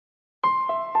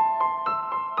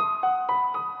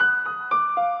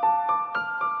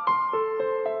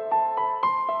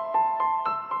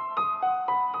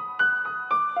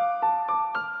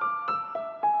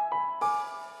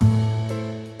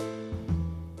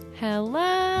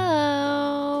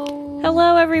Hello.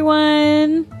 Hello,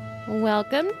 everyone.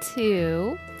 Welcome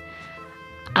to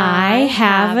I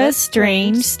Have a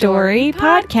Strange Story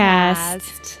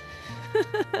podcast.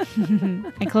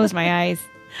 I closed my eyes.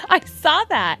 I saw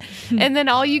that. And then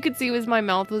all you could see was my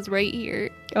mouth was right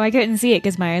here. Oh, I couldn't see it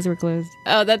because my eyes were closed.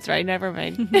 Oh, that's right. Never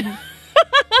mind.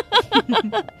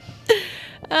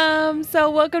 So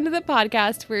welcome to the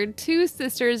podcast where two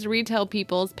sisters retell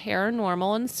people's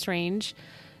paranormal and strange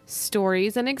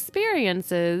stories and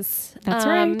experiences. That's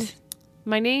right.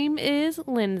 My name is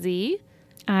Lindsay.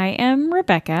 I am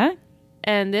Rebecca.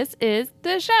 And this is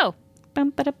the show.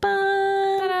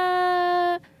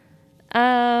 Bum-ba-da-bum.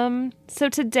 Ta-da! So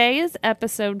today is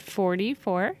episode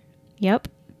 44. Yep.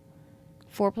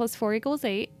 4 plus 4 equals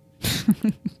 8.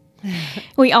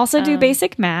 We also do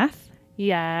basic math.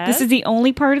 Yes. This is the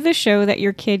only part of the show that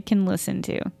your kid can listen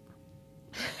to.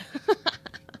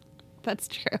 That's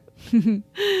true.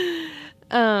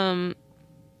 Let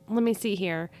me see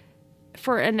here.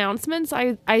 For announcements,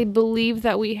 I believe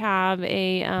that we have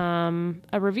a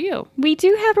review. We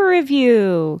do have a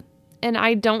review. And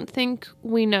I don't think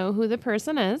we know who the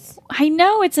person is. I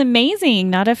know, it's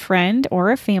amazing. Not a friend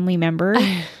or a family member.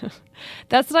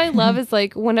 That's what I love is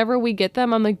like whenever we get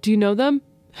them, I'm like, do you know them?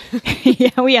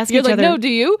 Yeah, we ask You're each like, other. no, do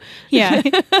you? Yeah.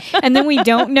 And then we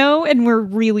don't know and we're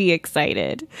really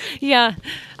excited. Yeah.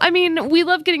 I mean, we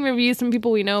love getting reviews from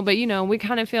people we know, but you know, we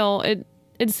kind of feel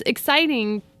it's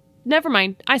exciting. Never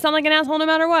mind. I sound like an asshole no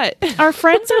matter what. Our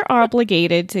friends are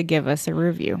obligated to give us a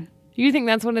review. You think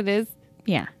that's what it is?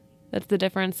 Yeah. That's the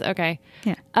difference? Okay.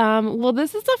 Yeah. Well,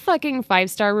 this is a fucking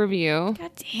 5-star review.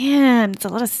 God damn. It's a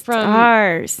lot of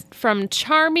stars. From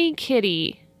Charmy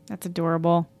Kitty. That's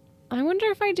adorable. I wonder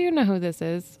if I do know who this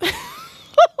is.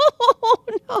 Oh,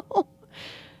 no.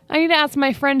 I need to ask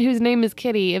my friend whose name is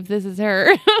Kitty if this is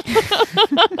her.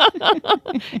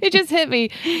 It just hit me.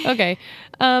 Okay.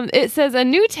 It says, a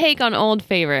new take on old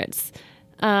favorites.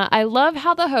 I love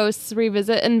how the hosts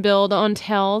revisit and build on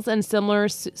tales and similar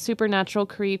supernatural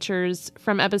creatures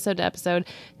from episode to episode,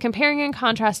 comparing and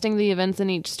contrasting the events in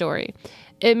each story.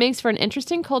 It makes for an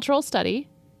interesting cultural study,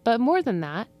 but more than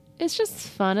that, it's just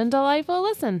fun and delightful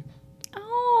listen.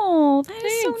 Oh, that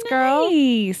is Thanks, so girl.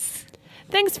 nice.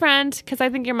 Thanks, friend, because I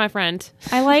think you're my friend.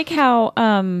 I like how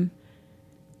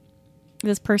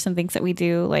this person thinks that we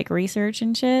do like research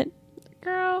and shit.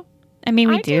 Girl, I mean,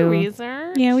 we I do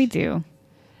research. Yeah, we do.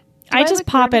 I I just look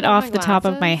pop weird it without off my the top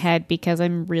of my glasses? head because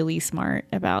I'm really smart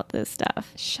about this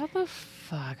stuff. Shut the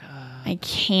fuck up. I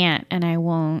can't and I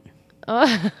won't.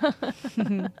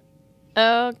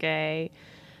 Okay.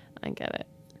 I get it.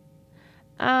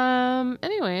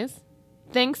 Anyways,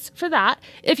 thanks for that.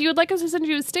 If you would like us to send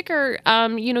you a sticker,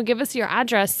 give us your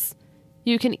address.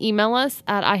 You can email us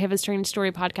at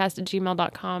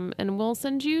ihaveastrangestorypodcast@gmail.com and we'll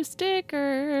send you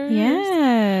stickers.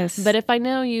 Yes. But if I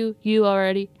know you, you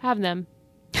already have them.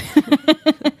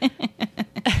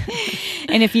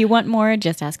 And if you want more,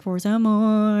 just ask for some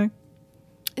more.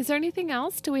 Is there anything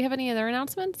else? Do we have any other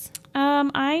announcements?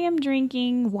 I am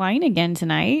drinking wine again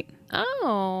tonight.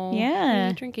 Oh. Yeah. What are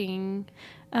you drinking?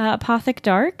 Apothic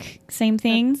Dark, same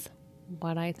thing. That's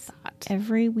what I thought.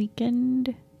 Every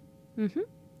weekend. Mm-hmm.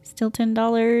 Still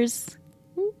 $10.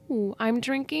 Ooh, I'm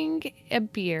drinking a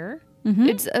beer. Mm-hmm.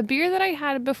 It's a beer that I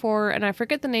had before, and I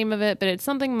forget the name of it, but it's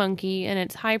something monkey, and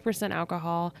it's high %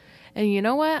 alcohol. And you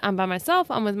know what? I'm by myself.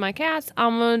 I'm with my cats.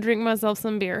 I'm going to drink myself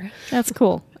some beer. That's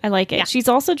cool. I like it. Yeah. She's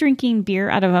also drinking beer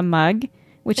out of a mug,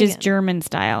 which is Again. German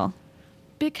style.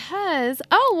 Because,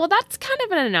 well, that's kind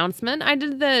of an announcement. I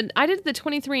did the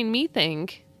 23andMe thing.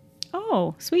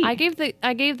 Oh, sweet. I gave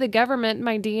the government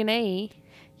my DNA.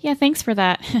 Yeah, thanks for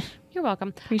that. You're welcome.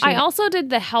 Appreciate I it. also did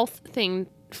the health thing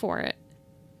for it.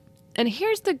 And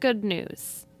here's the good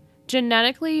news.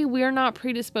 Genetically, we're not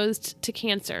predisposed to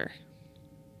cancer.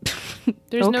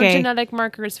 There's no Okay. genetic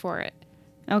markers for it.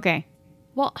 Okay.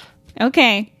 Well,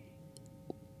 Okay.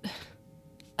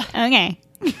 Okay.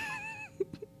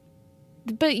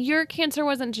 but your cancer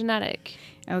wasn't genetic.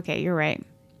 Okay, you're right.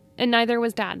 And neither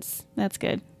was Dad's. That's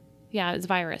good. Yeah, it's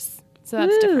virus. So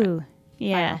that's different. Ooh.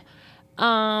 Yeah.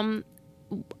 I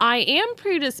am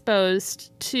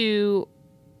predisposed to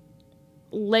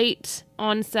late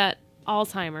onset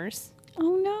Alzheimer's.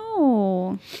 Oh,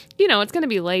 no. You know, it's going to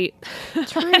be late.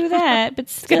 True that, but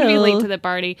It's still. going to be late to the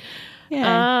party.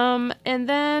 Yeah. And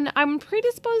then I'm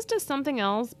predisposed to something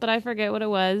else, but I forget what it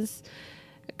was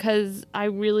because I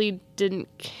really didn't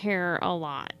care a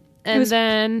lot. And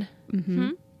then,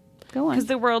 Go on. because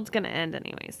the world's going to end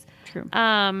anyways. True.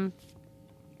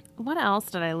 What else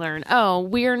did I learn? Oh,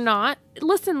 we're not.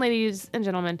 Listen, ladies and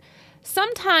gentlemen,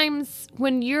 sometimes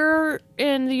when you're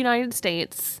in the United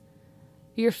States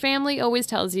Your family always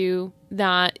tells you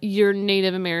that you're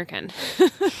Native American.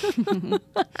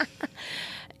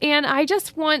 And I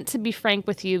just want to be frank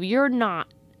with you. You're not.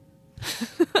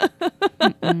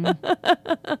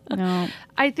 No.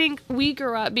 I think we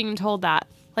grew up being told that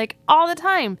like all the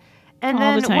time. And All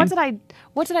then the time.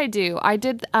 what did I do? I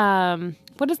did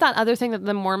what is that other thing that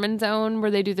the Mormons own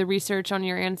where they do the research on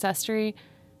your ancestry?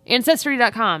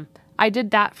 Ancestry.com. I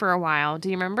did that for a while. Do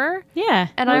you remember? Yeah.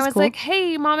 And that I was cool. like,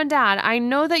 "Hey, Mom and Dad, I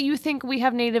know that you think we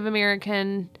have Native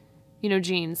American,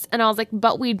 genes." And I was like,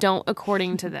 "But we don't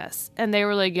according to this." And they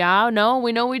were like, "Yeah, no,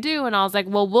 we know we do." And I was like,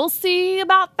 "Well, we'll see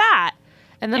about that."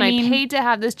 And then I paid to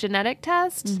have this genetic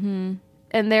test. And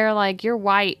they're like, "You're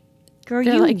white." girl,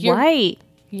 they're you like, "You're-" white.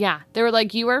 Yeah. They were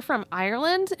like, "You are from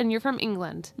Ireland and you're from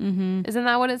England." Mm-hmm. Isn't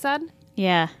that what it said?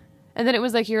 Yeah. And then it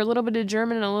was like, "You're a little bit of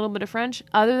German and a little bit of French.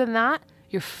 Other than that,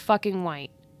 you're fucking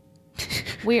white."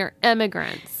 We are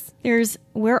immigrants.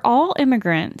 We're all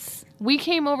immigrants. We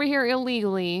came over here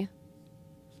illegally.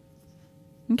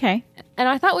 Okay. And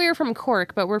I thought we were from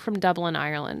Cork, but we're from Dublin,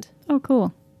 Ireland. Oh,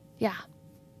 cool. Yeah.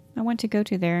 I want to go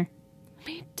to there.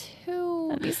 Me too.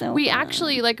 That'd be so We fun.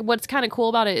 actually, like, what's kind of cool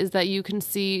about it is that you can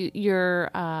see your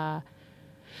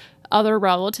other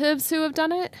relatives who have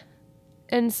done it.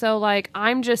 And so, like,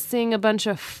 I'm just seeing a bunch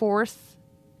of fourth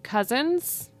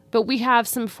cousins, but we have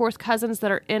some fourth cousins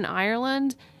that are in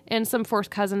Ireland and some fourth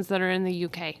cousins that are in the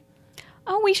UK.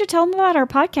 Oh, we should tell them about our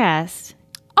podcast.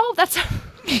 Oh, that's a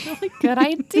really good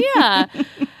idea.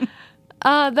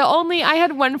 I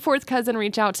had one fourth cousin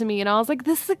reach out to me and I was like,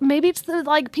 maybe it's the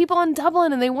like people in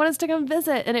Dublin and they want us to come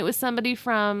visit. And it was somebody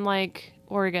from like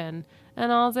Oregon.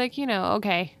 And I was like,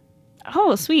 okay.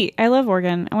 Oh, sweet. I love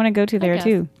Oregon. I want to go to there guess.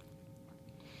 too.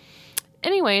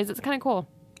 Anyways, it's kind of cool.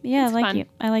 Yeah, It's I like fun. you.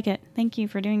 I like it. Thank you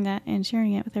for doing that and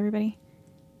sharing it with everybody.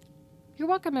 You're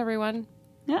welcome, everyone.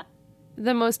 Yeah.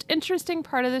 The most interesting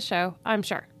part of the show, I'm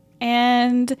sure.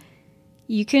 And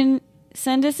you can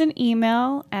send us an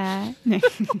email at...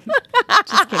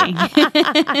 Just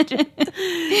kidding.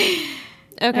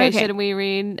 Okay, should we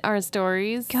read our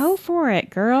stories? Go for it,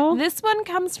 girl. This one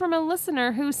comes from a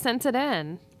listener who sent it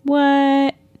in.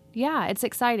 What? Yeah, it's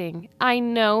exciting. I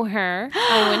know her.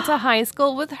 I went to high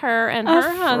school with her and her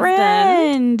husband.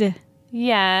 Friend.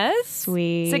 Yes.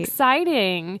 Sweet. It's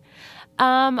exciting.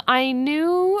 I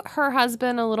knew her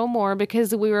husband a little more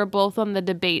because we were both on the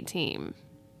debate team.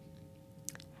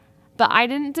 But I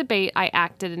didn't debate. I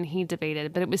acted and he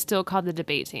debated, but it was still called the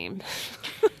debate team.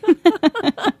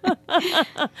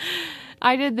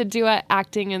 I did the duet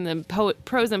acting and the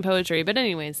prose and poetry. But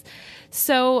anyways,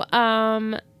 so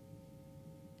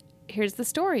here's the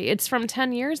story. It's from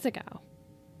 10 years ago.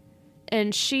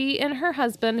 And she and her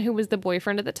husband, who was the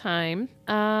boyfriend at the time,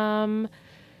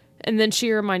 and then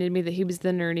she reminded me that he was the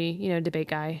nerdy, debate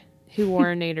guy who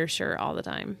wore a Nader shirt all the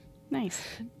time. Nice.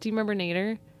 Do you remember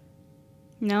Nader?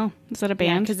 No. Is that a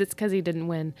Yeah, band? because he didn't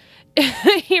win.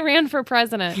 He ran for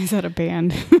president. Is that a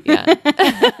band? Yeah.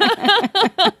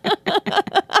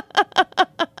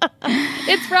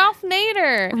 It's Ralph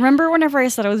Nader. Remember whenever I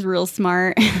said I was real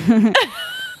smart?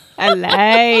 I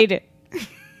lied.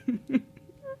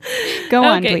 Go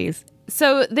on, Okay. please.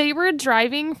 So they were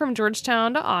driving from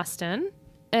Georgetown to Austin,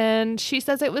 and she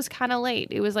says it was kind of late.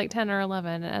 It was like 10 or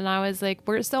 11. And I was like,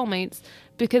 we're soulmates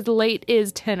because late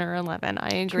is 10 or 11. I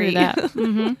agree. True that.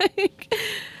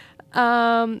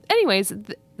 Mm-hmm. Anyways,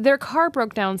 their car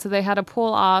broke down, so they had to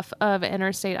pull off of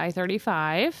Interstate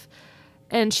I-35.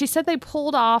 And she said they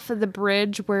pulled off of the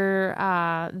bridge where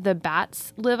the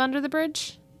bats live under the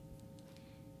bridge.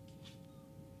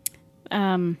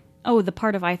 The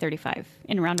part of I-35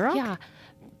 in Round Rock? Yeah.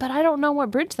 But I don't know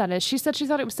what bridge that is. She said she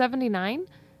thought it was 79.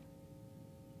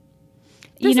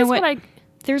 You know what?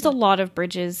 There's a lot of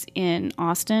bridges in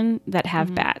Austin that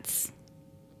have bats.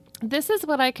 This is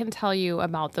what I can tell you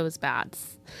about those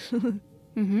bats.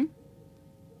 Mm-hmm.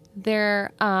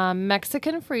 They're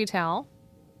Mexican freetail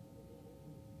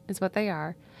is what they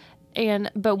are.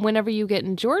 But whenever you get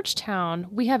in Georgetown,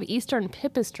 we have eastern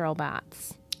pipistrelle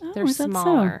bats. Oh, They're is that so?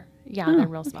 smaller. Yeah, Oh, they're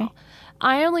real okay. small.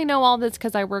 I only know all this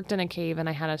because I worked in a cave and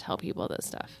I had to tell people this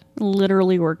stuff.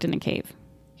 Literally worked in a cave.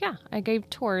 Yeah, I gave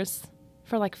tours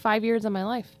for like 5 years of my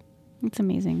life. That's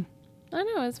amazing. I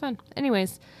know, it's fun.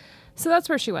 Anyways, so that's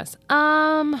where she was.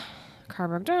 Car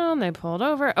broke down. They pulled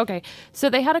over. Okay, so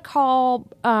they had to call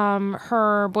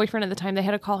her boyfriend at the time. They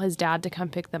had to call his dad to come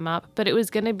pick them up, but it was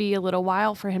going to be a little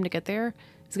while for him to get there.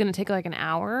 It was going to take like an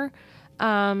hour.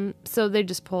 So they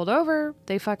just pulled over.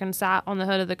 They fucking sat on the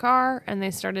hood of the car and they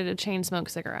started to chain smoke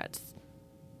cigarettes.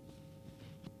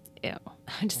 Ew.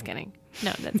 I'm just kidding.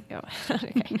 No, that's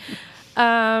okay.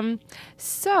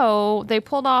 So they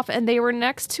pulled off and they were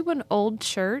next to an old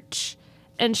church,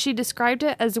 and she described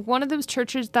it as one of those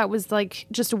churches that was like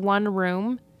just one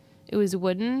room. It was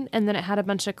wooden, and then it had a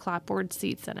bunch of clapboard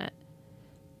seats in it,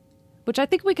 which I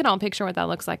think we can all picture what that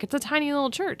looks like. It's a tiny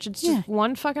little church. It's just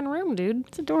one fucking room, dude.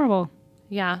 It's adorable.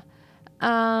 Yeah.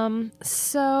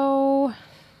 So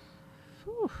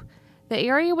the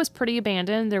area was pretty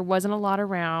abandoned. There wasn't a lot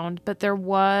around, but there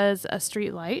was a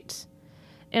street light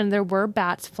and there were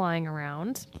bats flying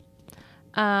around.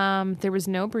 There was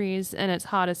no breeze and it's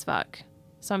hot as fuck.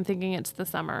 So I'm thinking it's the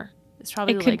summer. It's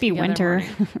probably It could be winter.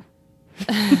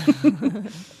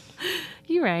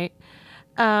 You're right.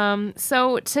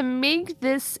 So to make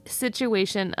this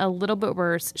situation a little bit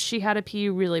worse, she had to pee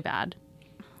really bad.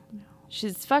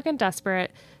 She's fucking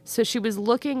desperate. So she was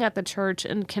looking at the church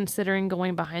and considering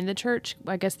going behind the church.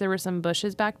 I guess there were some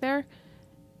bushes back there.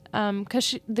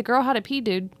 Because the girl had to pee,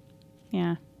 dude.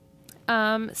 Yeah.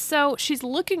 So she's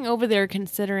looking over there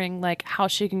considering like how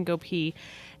she can go pee.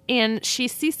 And she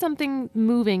sees something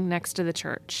moving next to the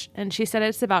church. And she said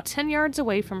it's about 10 yards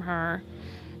away from her.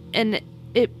 And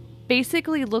it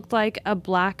basically looked like a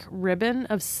black ribbon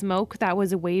of smoke that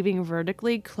was waving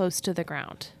vertically close to the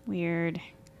ground. Weird.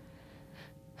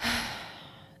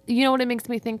 You know what it makes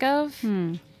me think of?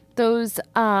 Those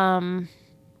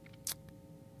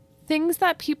things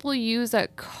that people use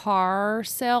at car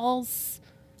sales.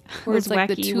 Where Those it's like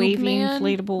the wacky tube waving man,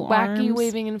 inflatable wacky arms.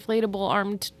 waving inflatable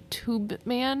armed tube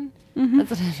man. Mm-hmm.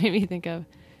 That's what it made me think of.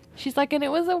 She's like, and it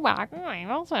was a wacky.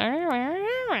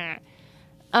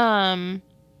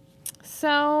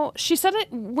 So she said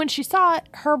it when she saw it,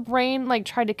 her brain like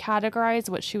tried to categorize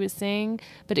what she was seeing,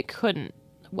 but it couldn't.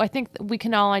 I think we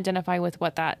can all identify with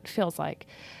what that feels like.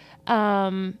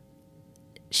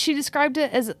 She described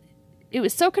it as it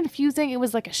was so confusing. It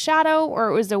was like a shadow or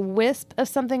it was a wisp of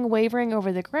something wavering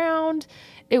over the ground.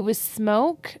 It was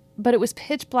smoke, but it was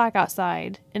pitch black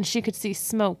outside and she could see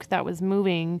smoke that was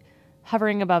moving,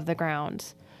 hovering above the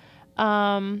ground.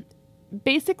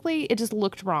 Basically, it just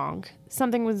looked wrong.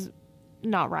 Something was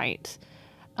not right.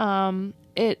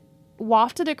 It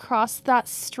wafted across that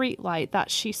street light that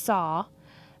she saw,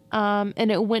 and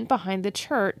it went behind the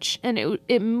church, and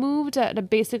it moved at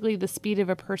basically the speed of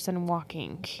a person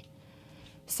walking.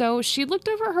 So she looked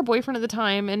over at her boyfriend at the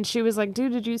time, and she was like,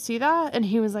 dude, did you see that? And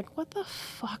he was like, what the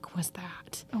fuck was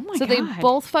that? Oh my God. So they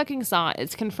both fucking saw it.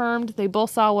 It's confirmed. They both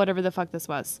saw whatever the fuck this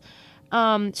was.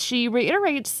 She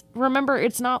reiterates, remember,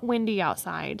 it's not windy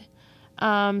outside.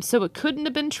 So it couldn't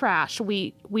have been trash.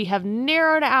 We have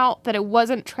narrowed out that it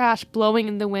wasn't trash blowing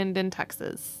in the wind in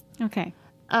Texas. Okay.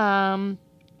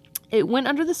 It went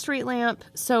under the street lamp,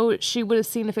 so she would have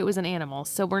seen if it was an animal.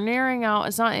 So we're narrowing out,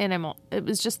 it's not an animal. It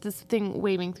was just this thing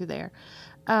waving through there.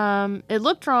 It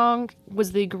looked wrong,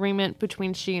 was the agreement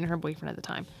between she and her boyfriend at the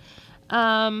time.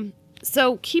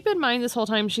 So keep in mind this whole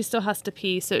time she still has to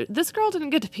pee. So this girl didn't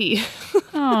get to pee.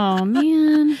 Oh,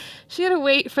 man. She had to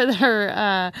wait for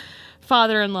her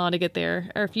father-in-law to get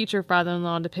there, or future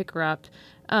father-in-law to pick her up.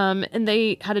 And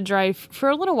they had to drive for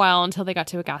a little while until they got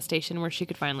to a gas station where she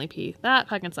could finally pee. That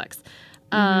fucking sucks.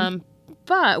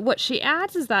 But what she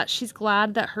adds is that she's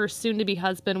glad that her soon-to-be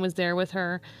husband was there with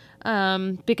her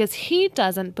because he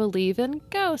doesn't believe in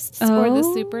ghosts or the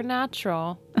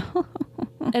supernatural.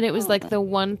 And it was like the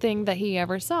one thing that he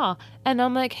ever saw. And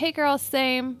I'm like, hey, girl,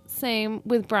 same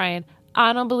with Brian.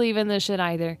 I don't believe in this shit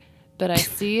either. But I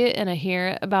see it and I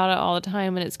hear about it all the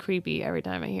time, and it's creepy every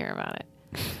time I hear about it.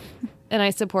 And I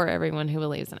support everyone who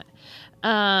believes in it.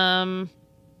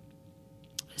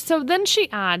 So then she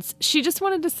adds, she just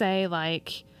wanted to say,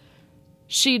 like,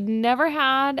 she'd never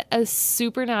had a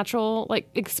supernatural, like,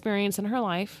 experience in her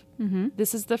life. Mm-hmm.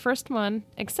 This is the first one,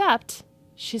 except,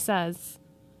 she says,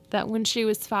 that when she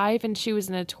was 5 and she was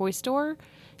in a toy store,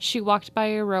 she walked by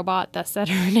a robot that said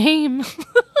her name.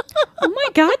 Oh my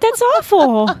God, that's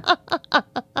awful.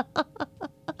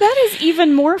 That is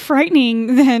even more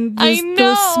frightening than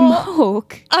the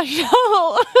smoke. I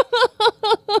know.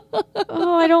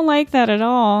 Oh, I don't like that at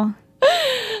all.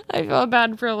 I feel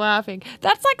bad for laughing.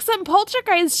 That's like some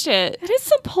poltergeist shit. That is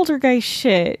some poltergeist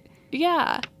shit.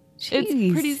 Yeah. Jeez.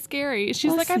 It's pretty scary.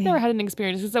 She's like, I've Leslie. never had an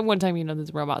experience. Because at one time,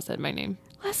 this robot said my name.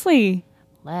 Leslie,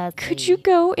 could you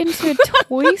go into a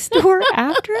toy store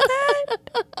after that?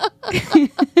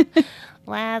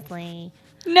 Leslie.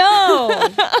 No.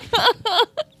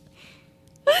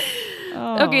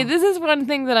 Okay, this is one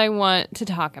thing that I want to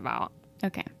talk about.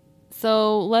 Okay.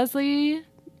 So Leslie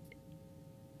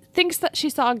thinks that she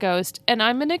saw a ghost, and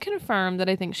I'm going to confirm that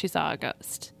I think she saw a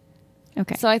ghost.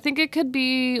 Okay. So I think it could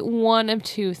be one of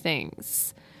two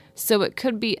things. So it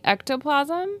could be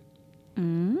ectoplasm,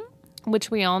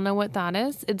 which we all know what that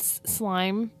is. It's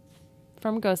slime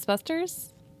from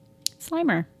Ghostbusters.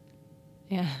 Slimer.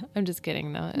 Yeah, I'm just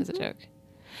kidding, though. It was a joke.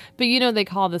 But you know they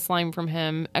call the slime from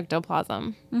him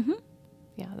ectoplasm. Mm-hmm.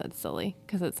 Yeah, that's silly,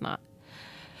 because it's not.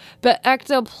 But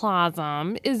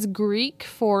ectoplasm is Greek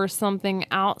for something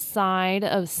outside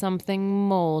of something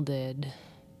molded.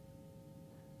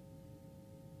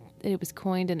 It was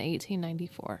coined in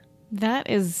 1894. That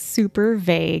is super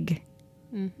vague.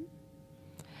 Mm-hmm.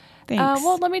 Thanks.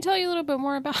 Well, let me tell you a little bit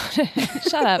more about it.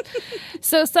 Shut up.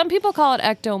 So some people call it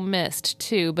ectomist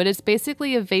too, but it's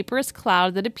basically a vaporous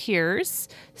cloud that appears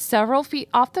several feet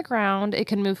off the ground. It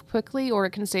can move quickly or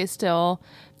it can stay still.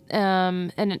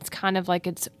 And it's kind of like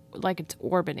it's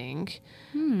orbiting.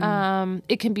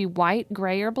 It can be white,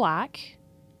 gray, or black.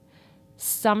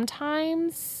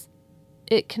 Sometimes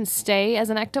it can stay as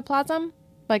an ectoplasm,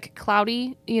 like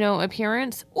cloudy,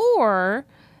 appearance, or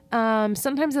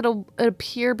sometimes it'll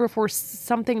appear before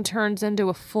something turns into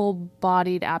a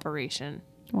full-bodied apparition.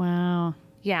 Wow.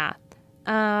 Yeah.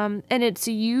 And it's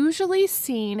usually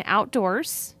seen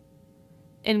outdoors,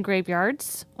 in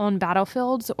graveyards, on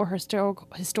battlefields, or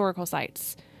historical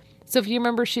sites. So if you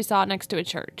remember, she saw it next to a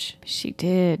church. She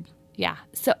did. Yeah.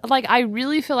 So, I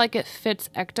really feel like it fits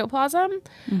ectoplasm,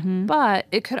 but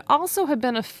it could also have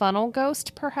been a funnel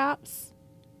ghost, perhaps,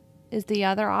 is the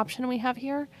other option we have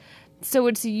here. So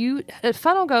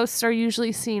funnel ghosts are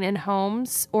usually seen in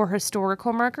homes or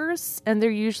historical markers, and they're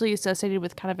usually associated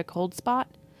with kind of a cold spot.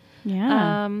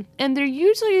 Yeah. And they're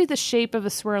usually the shape of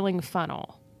a swirling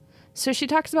funnel. So she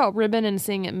talks about ribbon and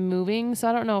seeing it moving. So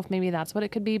I don't know if maybe that's what it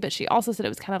could be, but she also said it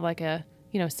was kind of like a,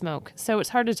 smoke. So it's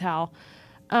hard to tell.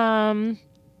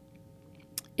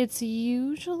 It's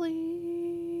usually...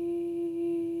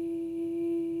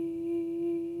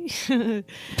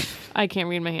 I can't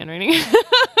read my handwriting.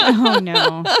 Oh,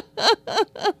 no.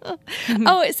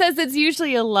 It says it's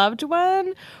usually a loved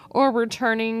one or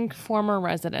returning former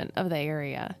resident of the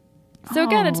area. So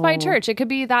again, it's by church. It could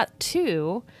be that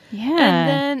too. Yeah. And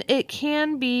then it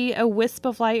can be a wisp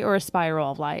of light or a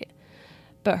spiral of light.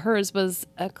 But hers was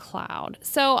a cloud.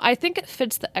 So I think it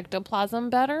fits the ectoplasm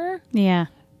better. Yeah.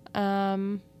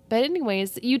 But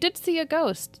anyways, you did see a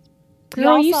ghost.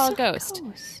 Girl, you you all saw saw a ghost.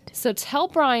 So tell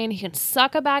Brian he can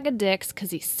suck a bag of dicks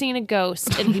because he's seen a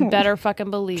ghost and he better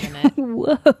fucking believe in it.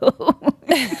 Whoa.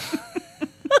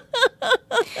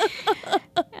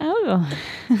 Oh.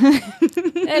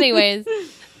 Anyways,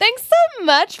 thanks so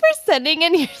much for sending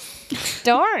in your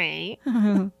story.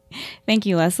 Thank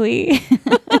you, Leslie.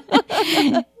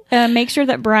 Make sure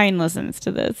that Brian listens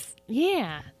to this.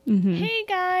 Yeah. Mm-hmm. Hey,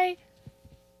 guy.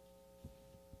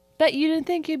 Bet you didn't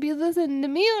think you'd be listening to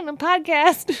me on a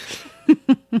podcast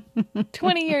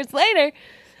 20 years later.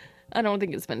 I don't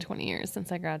think it's been 20 years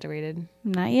since I graduated.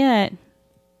 Not yet.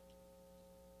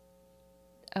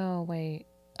 Oh, wait.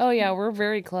 Oh, yeah, we're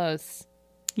very close.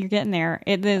 You're getting there.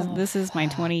 This is my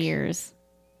 20 years.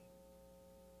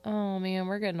 Oh, man,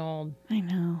 we're getting old. I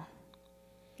know.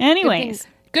 Anyways.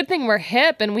 Good thing we're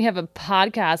hip and we have a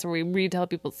podcast where we retell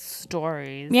people's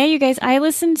stories. Yeah, you guys, I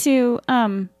listen to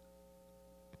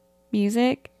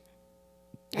music.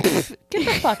 Get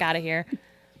the fuck out of here.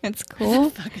 It's cool.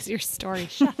 What the fuck is your story?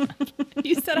 Shut up.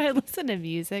 You said I listen to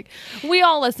music. We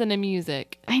all listen to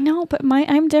music. I know, but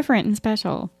I'm different and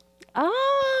special.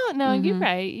 Oh, no, you're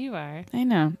right. You are. I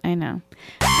know.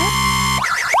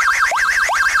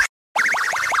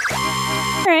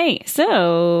 All right.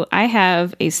 So I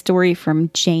have a story from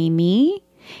Jamie.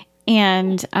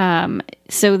 And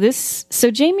so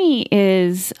Jamie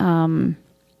is our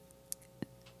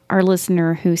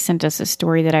listener who sent us a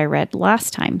story that I read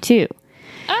last time, too.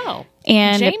 Oh.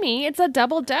 And Jamie, it's a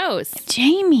double dose.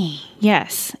 Jamie,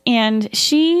 yes. And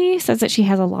she says that she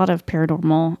has a lot of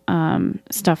paranormal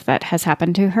stuff that has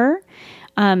happened to her.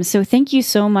 So thank you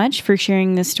so much for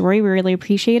sharing this story. We really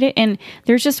appreciate it. And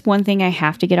there's just one thing I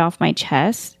have to get off my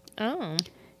chest. Oh.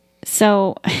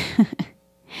 So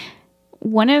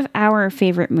one of our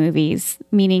favorite movies,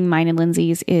 meaning mine and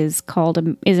Lindsay's, is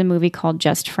a movie called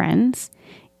Just Friends.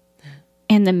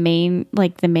 And the main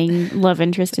love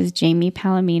interest is Jamie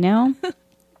Palomino.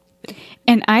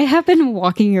 And I have been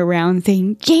walking around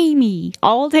saying, Jamie,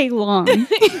 all day long.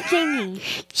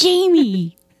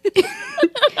 Jamie.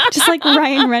 Just like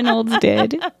Ryan Reynolds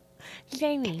did.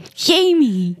 Jamie.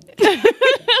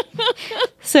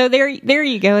 So there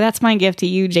you go. That's my gift to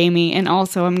you, Jamie. And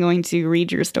also I'm going to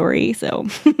read your story. So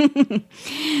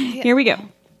here we go.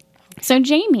 So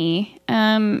Jamie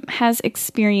has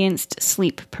experienced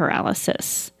sleep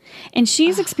paralysis, and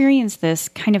she's experienced this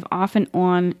kind of off and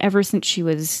on ever since she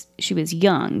was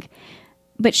young.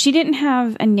 but she didn't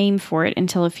have a name for it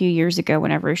until a few years ago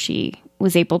whenever she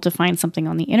was able to find something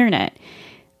on the internet.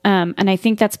 And I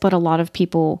think that's what a lot of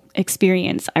people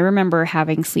experience. I remember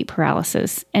having sleep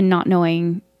paralysis and not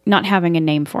having a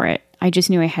name for it. I just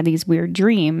knew I had these weird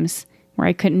dreams where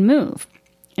I couldn't move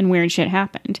and weird shit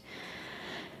happened.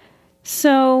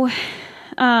 So,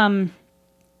 so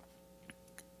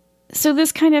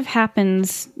this kind of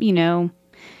happens, you know,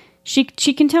 she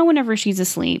can tell whenever she's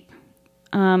asleep.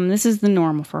 This is the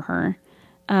normal for her.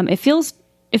 It feels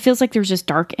like there's just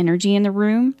dark energy in the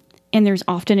room, and there's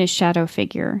often a shadow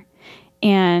figure,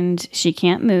 and she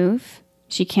can't move,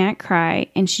 she can't cry,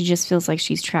 and she just feels like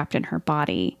she's trapped in her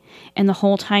body. And the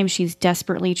whole time she's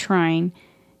desperately trying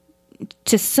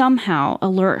to somehow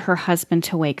alert her husband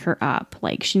to wake her up.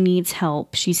 Like, she needs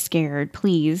help. She's scared.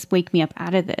 Please wake me up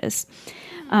out of this.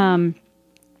 And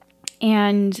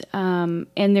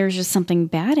there's just something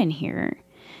bad in here.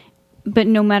 But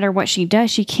no matter what she does,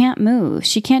 she can't move.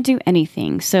 She can't do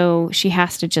anything. So she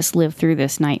has to just live through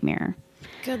this nightmare.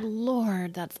 Good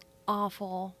Lord, that's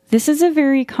awful. This is a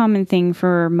very common thing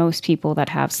for most people that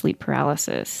have sleep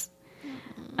paralysis.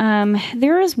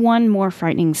 There is one more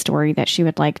frightening story that she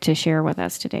would like to share with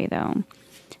us today, though.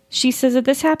 She says that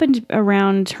this happened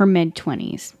around her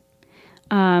mid-20s.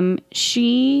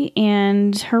 She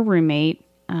and her roommate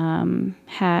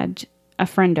had a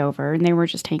friend over, and they were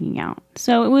just hanging out.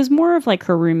 So it was more of like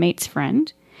her roommate's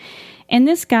friend. And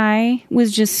this guy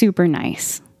was just super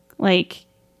nice. Like,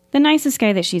 the nicest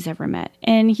guy that she's ever met.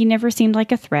 And he never seemed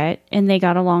like a threat, and they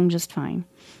got along just fine.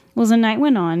 Well, as the night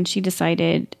went on, she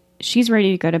decided she's ready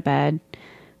to go to bed.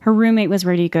 Her roommate was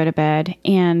ready to go to bed,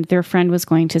 and their friend was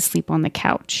going to sleep on the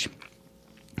couch.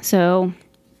 So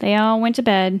they all went to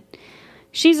bed.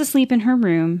 She's asleep in her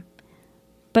room,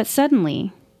 but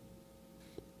suddenly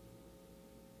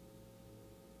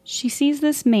she sees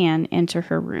this man enter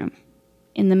her room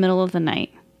in the middle of the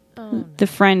night. Oh, no. The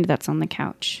friend that's on the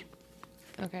couch.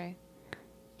 Okay.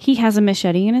 He has a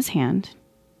machete in his hand.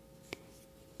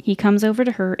 He comes over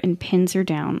to her and pins her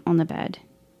down on the bed.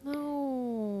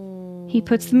 No. He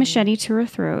puts the machete to her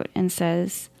throat and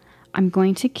says, "I'm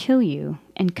going to kill you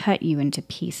and cut you into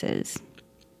pieces."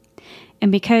 And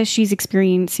because she's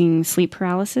experiencing sleep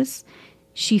paralysis,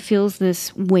 she feels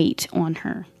this weight on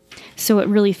her. So it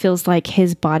really feels like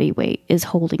his body weight is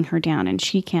holding her down, and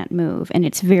she can't move, and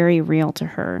it's very real to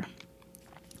her.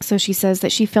 So she says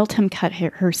that she felt him cut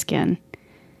her skin.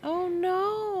 Oh,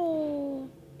 no.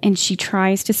 And she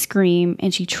tries to scream,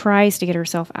 and she tries to get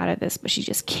herself out of this, but she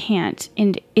just can't.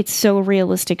 And it's so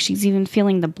realistic. She's even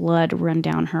feeling the blood run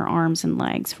down her arms and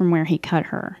legs from where he cut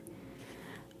her.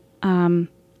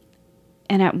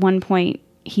 And at one point,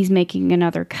 he's making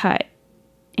another cut,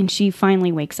 and she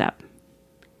finally wakes up.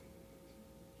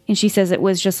 And she says it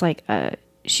was just like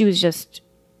she was just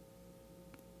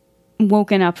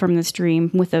woken up from this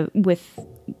dream with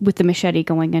the machete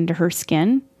going into her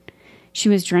skin. She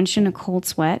was drenched in a cold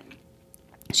sweat.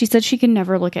 She said she could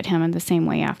never look at him in the same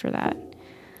way after that.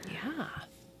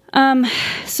 Yeah.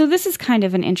 So this is kind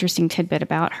of an interesting tidbit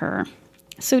about her.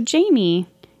 So Jamie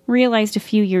realized a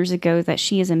few years ago that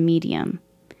she is a medium.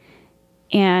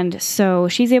 And so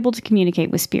she's able to communicate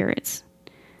with spirits.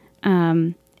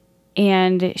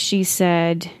 And she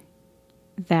said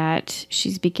that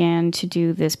she's began to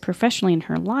do this professionally in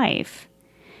her life.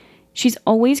 She's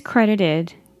always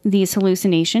credited these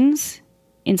hallucinations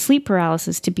in sleep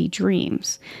paralysis to be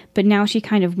dreams. But now she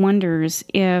kind of wonders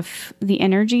if the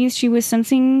energies she was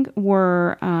sensing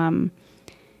were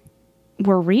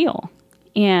real.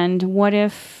 And what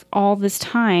if all this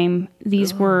time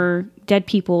these were dead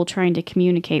people trying to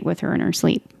communicate with her in her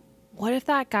sleep? What if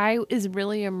that guy is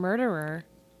really a murderer?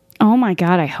 Oh my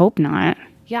God, I hope not.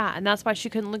 Yeah, and that's why she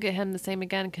couldn't look at him the same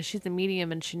again, because she's a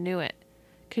medium and she knew it.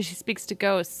 Because she speaks to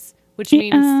ghosts, which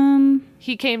means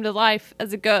he came to life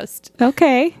as a ghost.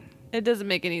 Okay. It doesn't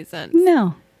make any sense.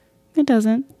 No, it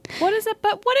doesn't. What is it?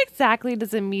 But what exactly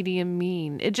does a medium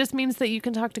mean? It just means that you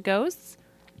can talk to ghosts?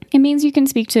 It means you can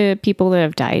speak to people that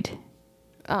have died.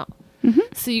 Oh.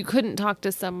 So you couldn't talk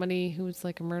to somebody who's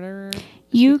like a murderer?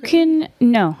 You can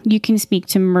speak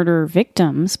to murder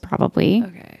victims, probably.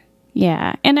 Okay.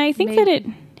 Yeah. And I think that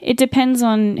it depends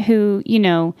on who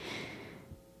you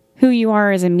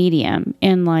are as a medium,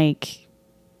 and like,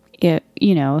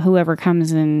 whoever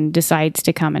comes and decides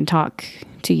to come and talk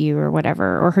to you or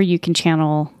whatever, or who you can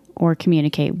channel or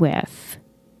communicate with.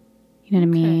 You know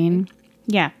what I mean?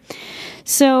 Yeah.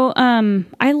 So,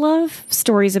 I love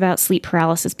stories about sleep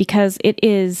paralysis because it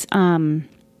is,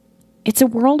 it's a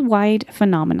worldwide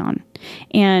phenomenon.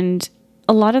 And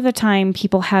a lot of the time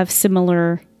people have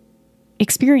similar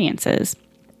experiences.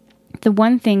 the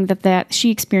one thing that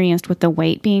she experienced with the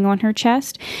weight being on her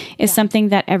chest is something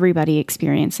that everybody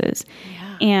experiences.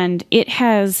 Yeah. And it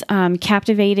has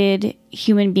captivated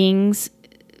human beings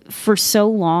for so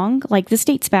long. Like, this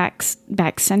dates back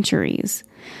centuries.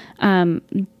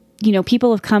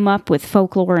 People have come up with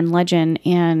folklore and legend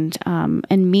and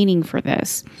meaning for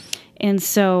this. And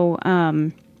so,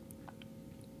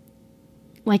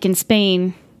 like in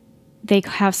Spain, they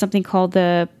have something called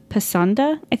the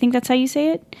pasanda. I think that's how you say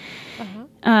it. Uh-huh.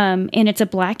 And it's a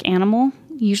black animal,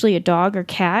 usually a dog or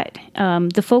cat.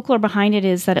 The folklore behind it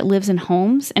is that it lives in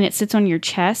homes and it sits on your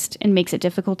chest and makes it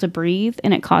difficult to breathe,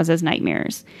 and it causes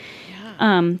nightmares.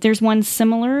 Yeah. There's one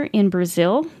similar in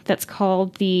Brazil that's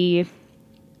called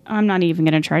I'm not even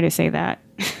going to try to say that.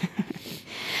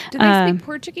 Do they speak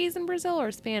Portuguese in Brazil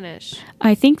or Spanish?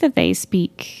 I think that they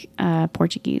speak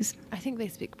Portuguese. I think they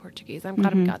speak Portuguese. I'm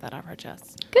glad we got that off our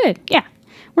chest. Good. Yeah.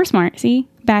 We're smart. See?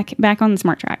 Back on the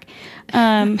smart track.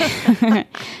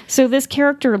 So this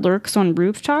character lurks on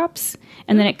rooftops,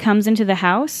 and then it comes into the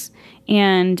house,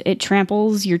 and it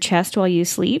tramples your chest while you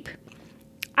sleep.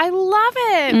 I love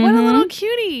it. What a little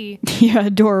cutie. Yeah,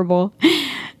 adorable.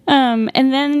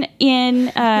 And then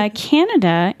in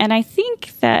Canada, and I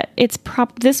think that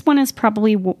this one is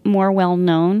probably more well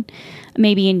known,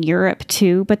 maybe in Europe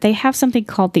too, but they have something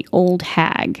called the old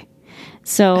hag.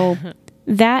 So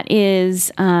that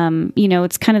is,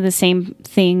 it's kind of the same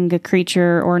thing, a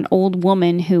creature or an old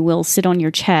woman who will sit on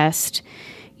your chest,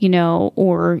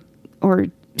 or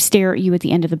stare at you at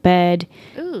the end of the bed.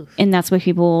 Ooh. And that's what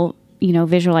people,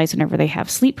 visualize whenever they have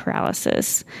sleep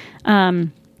paralysis.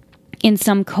 In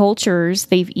some cultures,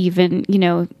 they've even,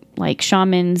 like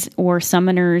shamans or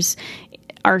summoners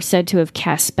are said to have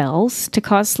cast spells to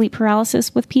cause sleep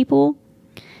paralysis with people.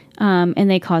 And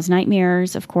they cause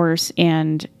nightmares, of course,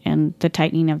 and the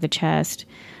tightening of the chest.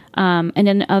 And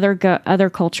then other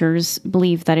cultures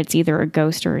believe that it's either a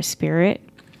ghost or a spirit.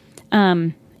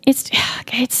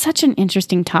 It's such an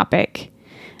interesting topic.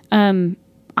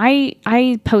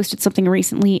 I posted something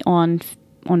recently on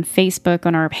Facebook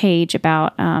on our page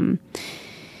about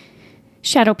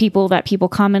shadow people that people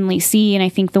commonly see, and I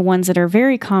think the ones that are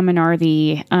very common are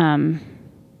the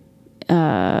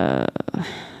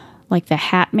like the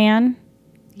Hat Man,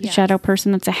 the shadow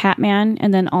person that's a Hat Man,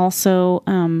 and then also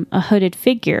a hooded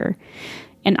figure.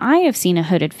 And I have seen a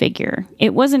hooded figure.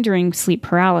 It wasn't during sleep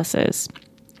paralysis,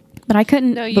 but I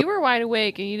couldn't. No, you were wide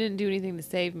awake and you didn't do anything to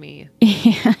save me.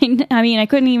 Yeah, I mean, I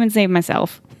couldn't even save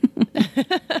myself.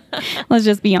 Let's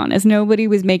just be honest. Nobody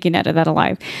was making it out of that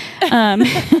alive.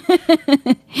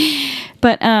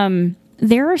 But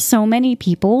there are so many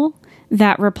people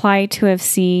that reply to have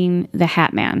seen the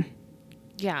Hat Man.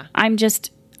 Yeah. I'm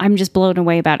just blown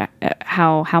away about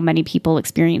how many people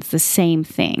experience the same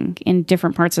thing in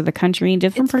different parts of the country and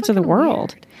different parts of the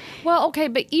world. Weird. Well, okay,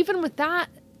 but even with that,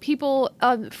 people,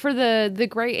 for the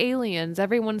gray aliens,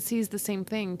 everyone sees the same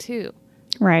thing too.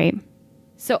 Right.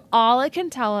 So all it can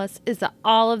tell us is that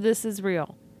all of this is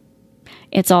real.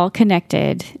 It's all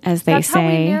connected, as they say. That's how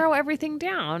we narrow everything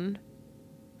down.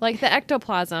 Like the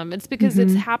ectoplasm. It's because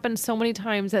it's happened so many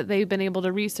times that they've been able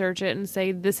to research it and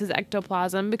say this is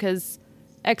ectoplasm because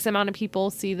X amount of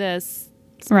people see this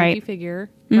spooky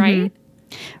figure, right?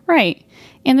 Right.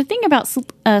 And the thing about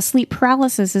sleep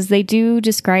paralysis is they do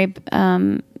describe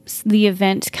the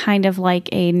event kind of like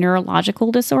a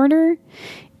neurological disorder.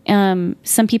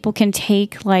 Some people can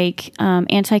take like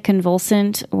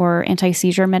anticonvulsant or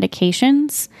anti-seizure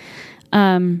medications.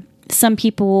 Some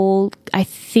people, I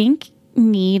think,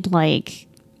 need like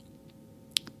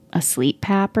a sleep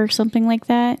pap or something like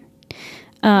that.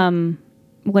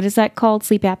 What is that called?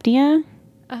 Sleep apnea?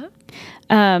 Uh-huh.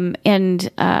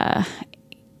 And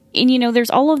there's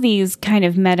all of these kind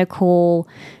of medical,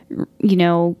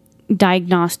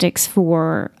 diagnostics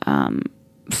for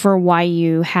why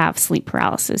you have sleep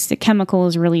paralysis. The chemical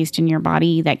is released in your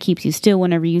body that keeps you still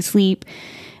whenever you sleep.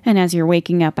 And as you're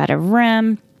waking up out of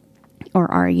REM or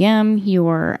REM,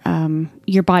 your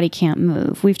body can't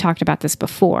move. We've talked about this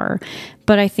before.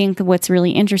 But I think what's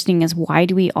really interesting is why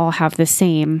do we all have the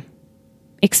same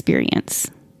experience?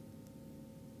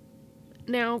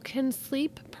 Now, can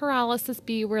sleep paralysis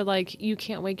be where like you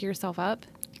can't wake yourself up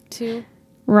too?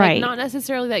 Right. Like, not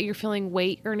necessarily that you're feeling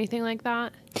weight or anything like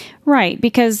that? Right,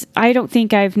 because I don't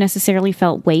think I've necessarily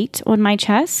felt weight on my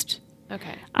chest.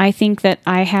 Okay. I think that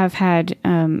I have had,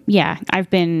 I've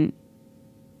been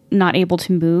not able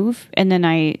to move. And then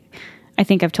I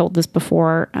think I've told this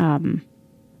before,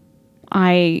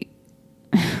 I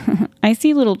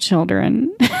see little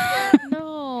children.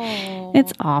 No.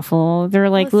 It's awful. They're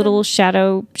like little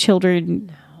shadow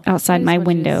children outside my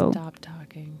window. Stop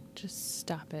talking. Just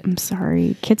Stop it. I'm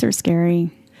sorry. Kids are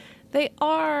scary. They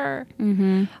are.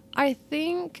 Mm-hmm. I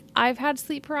think I've had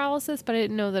sleep paralysis, but I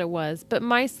didn't know that it was. But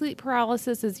my sleep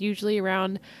paralysis is usually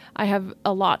around I have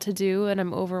a lot to do and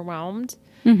I'm overwhelmed.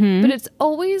 Mm-hmm. But it's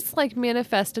always like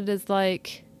manifested as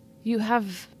like you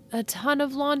have a ton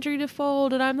of laundry to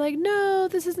fold and I'm like, no,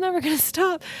 this is never going to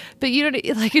stop. But you know,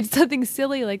 like it's something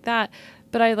silly like that.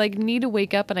 But I like need to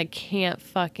wake up and I can't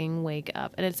fucking wake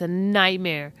up. And it's a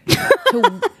nightmare.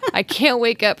 I can't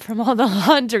wake up from all the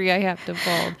laundry I have to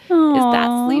fold. Aww. Is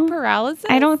that sleep paralysis?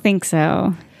 I don't think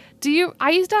so. I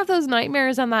used to have those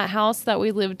nightmares on that house that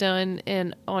we lived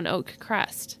in on Oak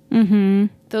Crest. Mm-hmm.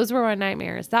 Those were my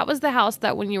nightmares. That was the house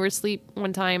that when you were asleep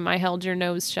one time, I held your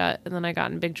nose shut and then I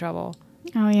got in big trouble.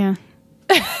 Oh, yeah.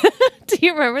 Do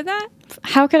you remember that?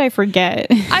 How could I forget?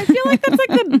 I feel like that's like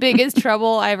the biggest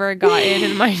trouble I ever got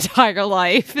in my entire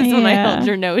life is when I held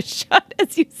your nose shut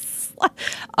as you slept.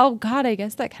 Oh, God, I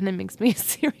guess that kind of makes me a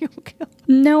serial killer.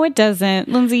 No, it doesn't.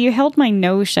 Lindsay, you held my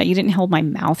nose shut. You didn't hold my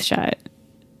mouth shut.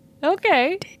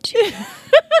 Okay. Did you?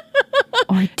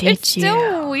 Or did it's you?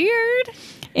 still weird.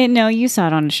 No, you saw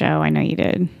it on a show. I know you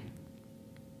did.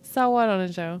 Saw what on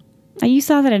a show? You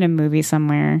saw that in a movie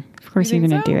somewhere. Of course, you're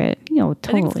going to do it. I think it's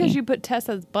Totally. because you put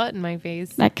Tessa's butt in my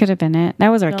face. That could have been it. That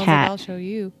was our And I was cat. like, I'll show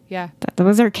you. Yeah. That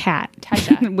was our cat.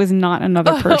 Tasha. It was not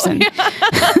another person.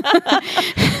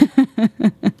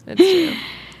 That's true.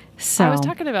 So I was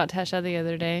talking about Tasha the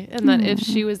other day, and that if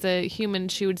she was a human,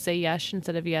 she would say yes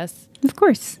instead of yes. Of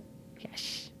course.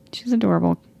 Yes. She's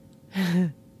adorable.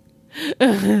 I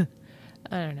don't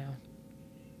know.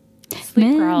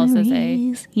 Sleep paralysis, eh?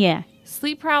 Memories. Yeah.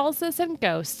 Sleep paralysis and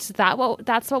ghosts.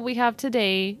 That's what we have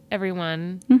today,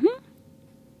 everyone. Mm-hmm.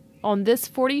 On this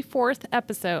 44th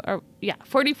episode,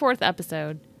 44th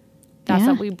episode. That's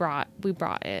what we brought. We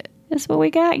brought it. That's what we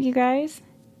got, you guys.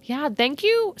 Yeah, thank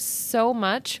you so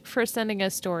much for sending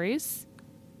us stories.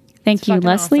 Thank you, fucking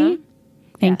Leslie. awesome.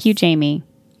 Thank you, Jamie.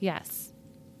 Yes.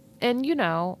 And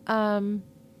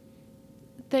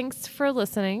thanks for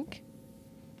listening.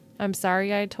 I'm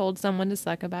sorry I told someone to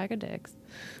suck a bag of dicks.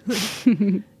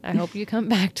 I hope you come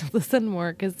back to listen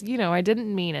more because, I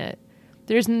didn't mean it.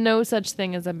 There's no such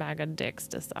thing as a bag of dicks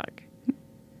to suck.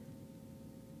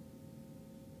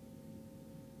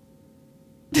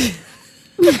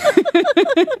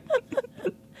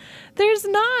 There's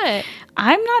not.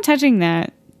 I'm not touching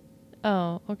that.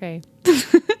 Oh, okay.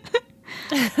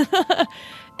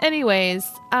 Anyways,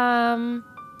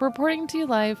 reporting to you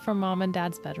live from Mom and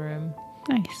Dad's bedroom.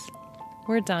 Nice.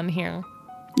 We're done here.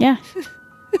 Yeah.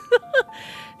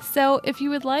 So if you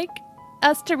would like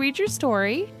us to read your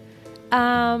story,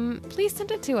 please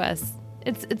send it to us.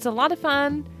 It's a lot of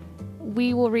fun.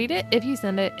 We will read it if you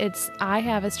send it. It's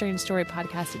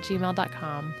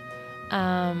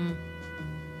ihaveastrangestorypodcast@gmail.com.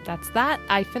 That's that.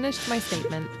 I finished my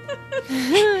statement.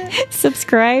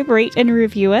 Subscribe, rate, and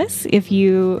review us. If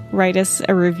you write us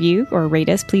a review or rate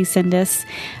us, please send us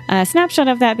a snapshot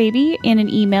of that baby in an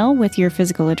email with your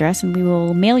physical address, and we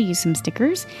will mail you some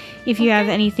stickers. If you have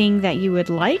anything that you would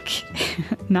like,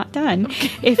 not done.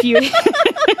 If you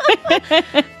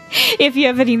if you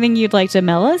have anything you'd like to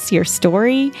mail us, your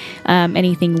story,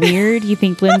 anything weird you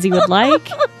think Lindsay would like,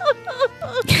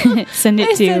 send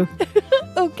it to.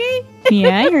 Okay.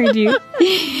 Yeah, I heard you.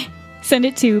 Send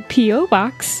it to P.O.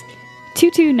 Box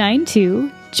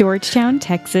 2292, Georgetown,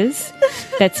 Texas.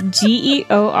 That's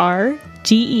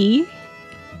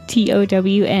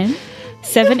GeorgeTown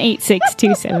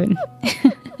 78627.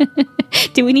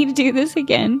 Do we need to do this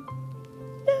again?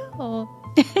 No.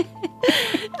 I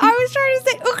was trying to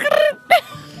say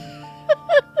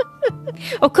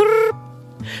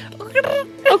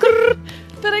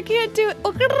but I can't do it.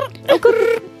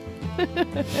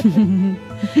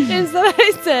 Instead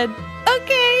I said,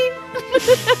 okay.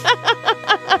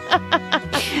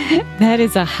 That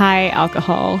is a high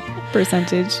alcohol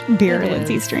percentage beer It is.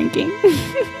 Lindsay's drinking.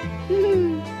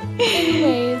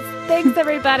 Anyways, thanks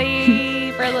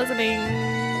everybody for listening.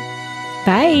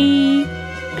 Bye.